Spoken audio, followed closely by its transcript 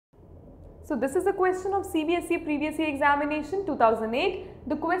So this is a question of CBSE previous year examination 2008.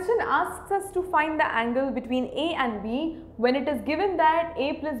 The question asks us to find the angle between A and B when it is given that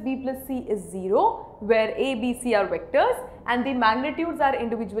A plus B plus C is 0, where A, B, C are vectors and the magnitudes are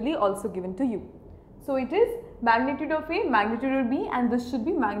individually also given to you. So it is magnitude of A, magnitude of B, and this should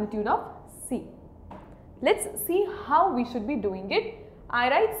be magnitude of C. Let's see how we should be doing it. I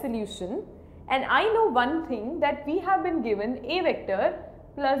write solution and I know one thing, that we have been given A vector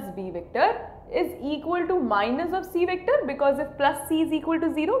plus B vector is equal to minus of C vector, because if plus C is equal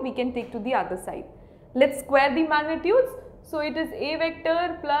to 0, we can take to the other side. Let's square the magnitudes. So it is A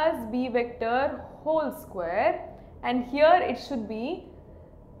vector plus B vector whole square, and here it should be,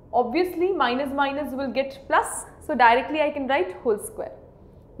 obviously minus minus will get plus, so directly I can write whole square.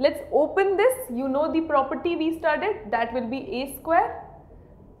 Let's open this. You know the property we studied, that will be A square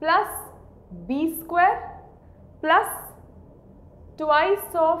plus B square plus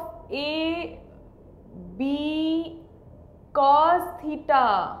twice of A B cos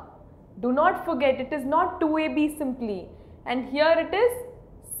theta. Do not forget, it is not 2AB simply, and here it is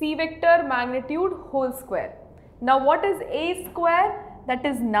C vector magnitude whole square. Now what is A square? That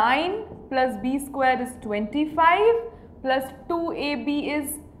is 9 plus B square is 25 plus 2AB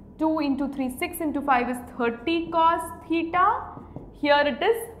is 2 into 3, 6 into 5 is 30 cos theta. Here it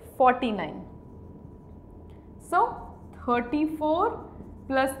is 49. So 34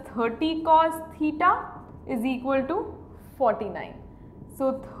 plus 30 cos theta is equal to 49.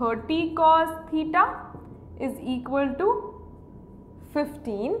 So 30 cos theta is equal to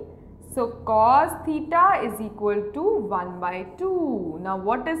 15. So cos theta is equal to 1 by 2. Now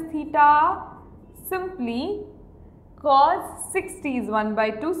what is theta? Simply cos 60 is 1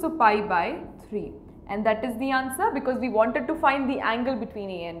 by 2, so pi by 3. And that is the answer, because we wanted to find the angle between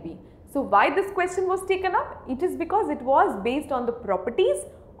A and B. So why this question was taken up? It is because it was based on the properties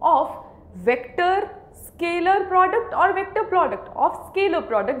of vector scalar product or vector product of scalar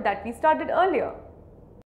product that we studied earlier.